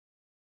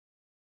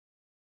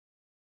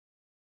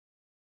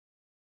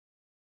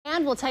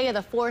And we'll tell you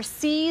the 4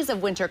 C's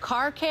of winter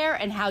car care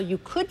and how you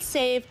could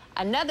save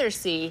another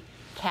C,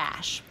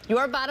 cash.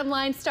 Your bottom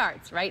line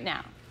starts right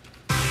now.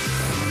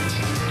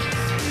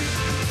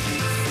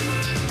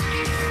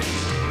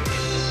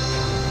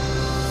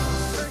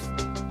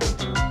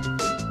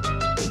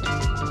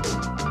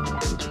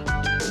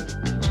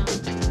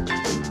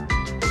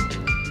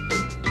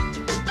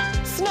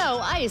 Snow,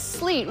 ice,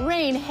 sleet,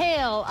 rain,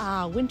 hail,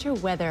 winter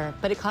weather,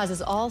 but it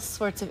causes all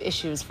sorts of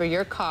issues for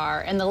your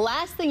car. And the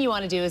last thing you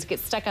want to do is get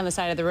stuck on the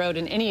side of the road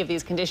in any of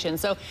these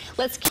conditions. So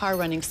let's keep car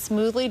running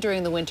smoothly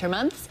during the winter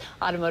months.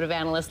 Automotive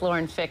analyst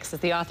Lauren Fix is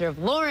the author of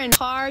Lauren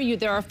Car.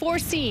 There are 4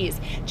 C's.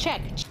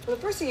 Check. Well,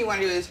 the first thing you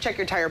want to do is check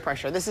your tire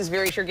pressure. This is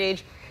very sure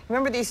gauge.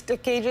 Remember these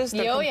stick gauges?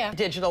 Oh, yeah.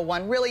 Digital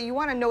one. Really, you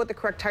want to know what the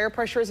correct tire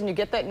pressure is, and you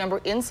get that number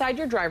inside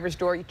your driver's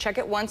door. You check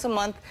it once a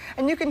month,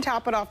 and you can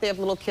top it off. They have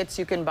little kits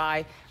you can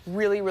buy.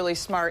 Really, really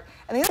smart.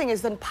 And the other thing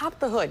is then pop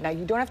the hood. Now,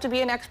 you don't have to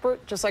be an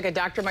expert, just like a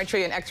doctor might show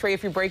you an x-ray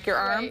if you break your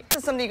arm. Right. This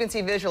is something you can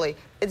see visually.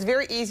 It's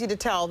very easy to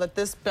tell that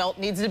this belt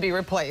needs to be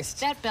replaced.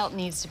 That belt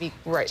needs to be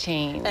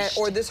changed.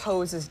 Or this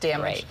hose is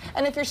damaged. Right.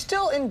 And if you're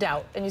still in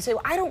doubt and you say,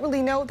 well, I don't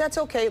really know, that's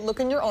okay.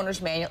 Look in your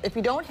owner's manual. If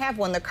you don't have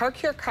one, the Car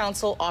Care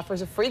Council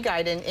offers a free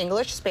guide in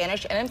English,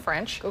 Spanish, and in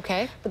French.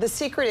 Okay. But the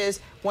secret is,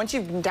 once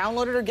you've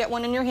downloaded or get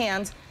one in your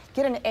hands,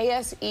 get an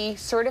ASE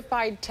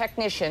certified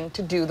technician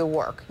to do the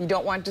work. You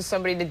don't want just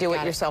somebody to do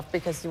it yourself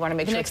because you want to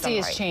make sure it's done right. The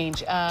next C is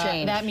change.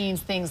 That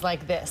means things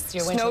like this.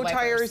 Your winter Snow wipers.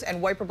 tires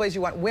and wiper blades. You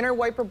want winter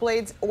wiper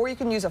blades, or you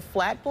can use a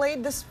flat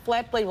blade. This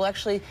flat blade will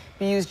actually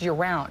be used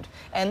year-round.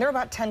 And they're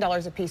about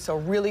 $10 a piece, so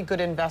really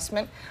good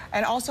investment.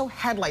 And also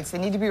headlights. They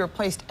need to be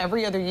replaced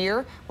every other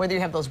year, whether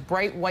you have those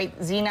bright white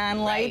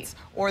xenon lights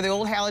or the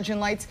old halogen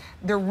lights.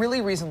 They're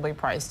really reasonably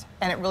priced,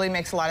 and it really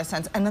makes a lot of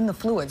sense. And then the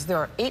fluids. There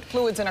are 8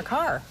 fluids in a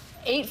car.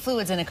 8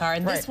 fluids in a car,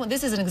 and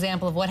this is an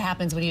example of what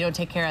happens when you don't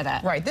take care of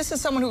that. Right. This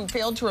is someone who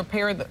failed to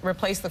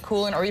replace the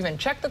coolant or even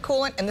check the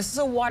coolant, and this is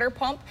a water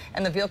pump,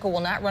 and the vehicle will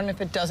not run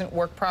if it doesn't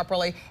work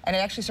properly, and it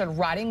actually started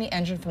rotting the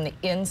engine from the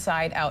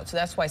inside out. So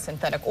that's why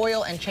synthetic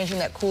oil and changing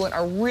that coolant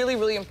are really,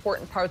 really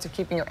important parts of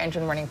keeping your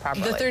engine running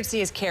properly. The third C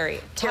is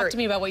carry. Talk to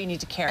me about what you need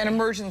to carry. An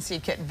emergency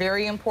kit,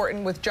 very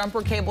important, with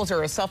jumper cables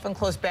or a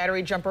self-enclosed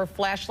battery jumper,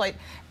 flashlight,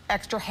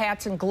 extra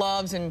hats and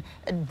gloves and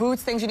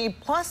boots, things you need.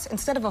 Plus,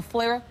 instead of a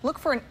flare, look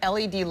for an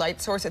LED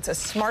light source. It's a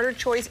smarter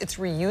choice. It's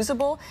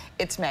reusable.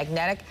 It's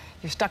magnetic.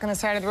 You're stuck on the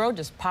side of the road,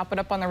 just pop it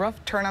up on the roof,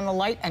 turn on the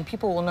light, and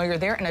people will know you're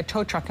there, and a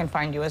tow truck can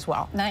find you as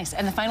well. Nice.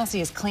 And the final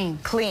C is clean.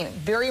 Clean.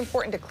 Very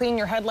important to clean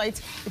your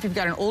headlights. If you've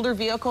got an older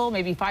vehicle,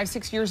 maybe 5,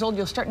 6 years old,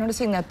 you'll start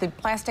noticing that the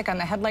plastic on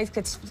the headlights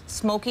gets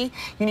smoky.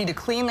 You need to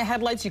clean the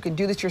headlights. You can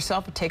do this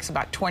yourself. It takes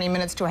about 20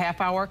 minutes to a half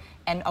hour.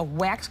 And a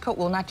wax coat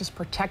will not just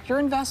protect your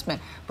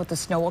investment, but the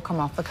snow will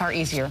come off the car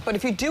easier. But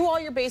if you do all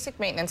your basic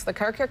maintenance, the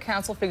Car Care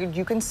Council figured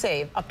you can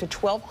save up to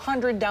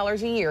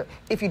 $1,200 a year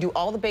if you do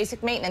all the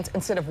basic maintenance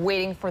instead of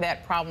waiting for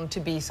that problem to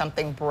be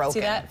something broken. See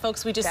that,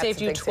 folks? We just saved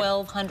you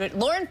 $1,200.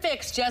 Lauren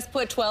Fix just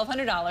put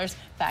 $1,200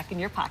 back in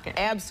your pocket.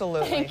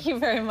 Absolutely. Thank you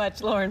very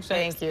much, Lauren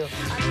Fix. Thank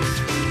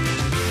you.